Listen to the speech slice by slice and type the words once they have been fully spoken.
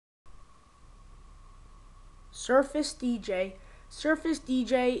Surface DJ. Surface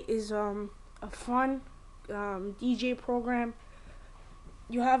DJ is a fun DJ program.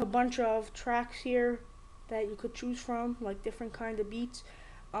 You have a bunch of tracks here that you could choose from, like different kind of beats.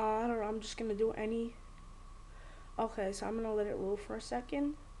 I don't know, I'm just gonna do any. Okay, so I'm gonna let it load for a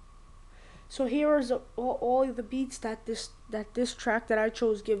second. So here is all the beats that this track that I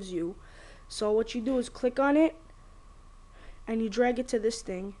chose gives you. So what you do is click on it and you drag it to this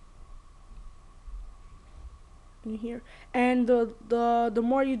thing in here, and the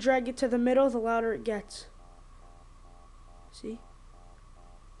more you drag it to the middle, the louder it gets. See?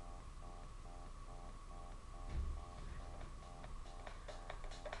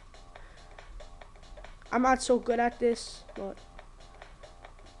 I'm not so good at this, but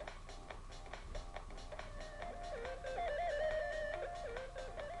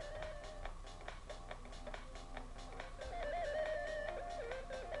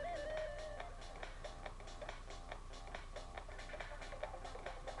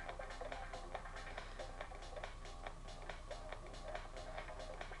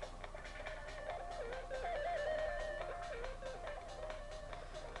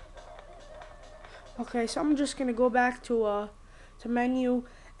okay, so I'm just gonna go back to menu,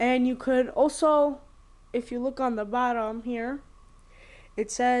 and you could also, if you look on the bottom here,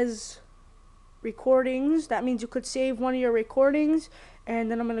 it says recordings. That means you could save one of your recordings, and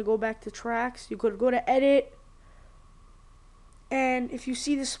then I'm gonna go back to tracks. You could go to edit, and if you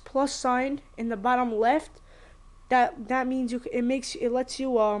see this plus sign in the bottom left, that means it lets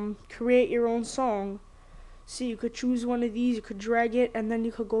you create your own song. See, you could choose one of these, you could drag it, and then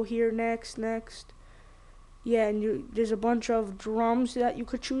you could go here, next. Yeah, and there's a bunch of drums that you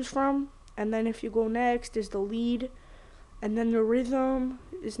could choose from, and then if you go next, there's the lead, and then the rhythm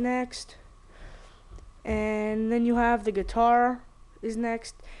is next, and then you have the guitar is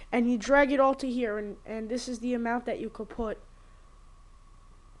next, and you drag it all to here, and this is the amount that you could put.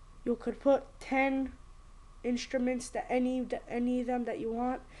 You could put 10 instruments, that any of them that you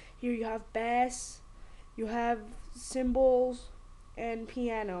want. Here you have bass, you have cymbals, and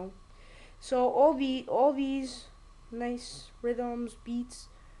piano. So all these nice rhythms, beats.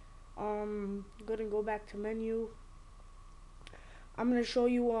 I'm gonna go back to menu. I'm gonna show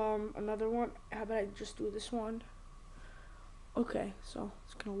you another one. How about I just do this one? Okay, so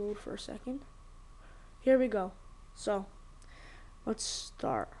it's gonna load for a second. Here we go. So let's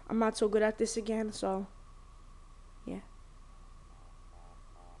start. I'm not so good at this again, so yeah.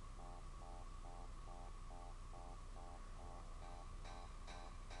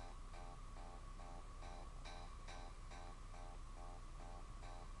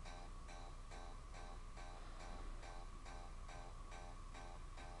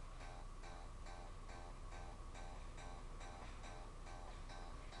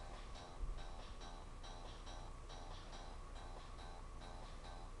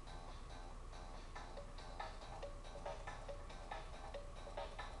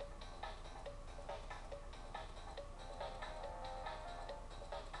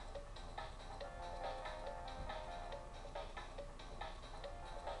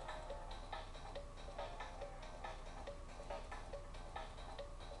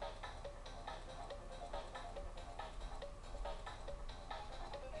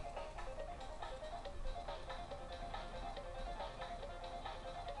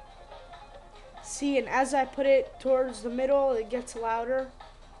 See, and as I put it towards the middle, it gets louder.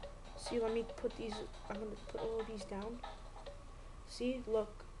 See, let me put these, I'm going to put all of these down. See,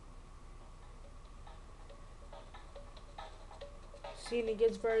 look. See, and it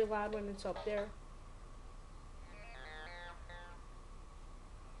gets very loud when it's up there.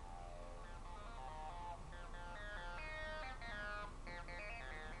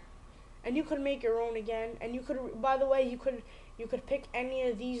 And you could make your own again. And you could, by the way, you could pick any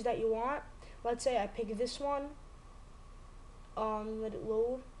of these that you want. Let's say I pick this one. Let it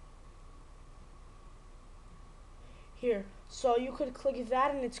load. Here. So you could click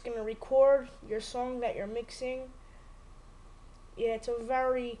that and it's gonna record your song that you're mixing. Yeah, it's a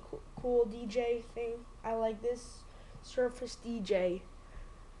very cool DJ thing. I like this Surface DJ.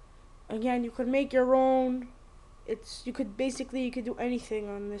 Again, you could make your own. You could do anything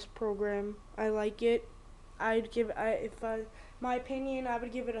on this program. I like it. My opinion, I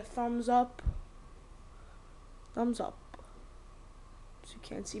would give it a thumbs up. Thumbs up. So you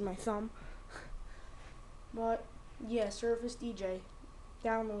can't see my thumb. But yeah, Surface DJ.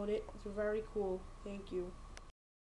 Download it. It's very cool. Thank you.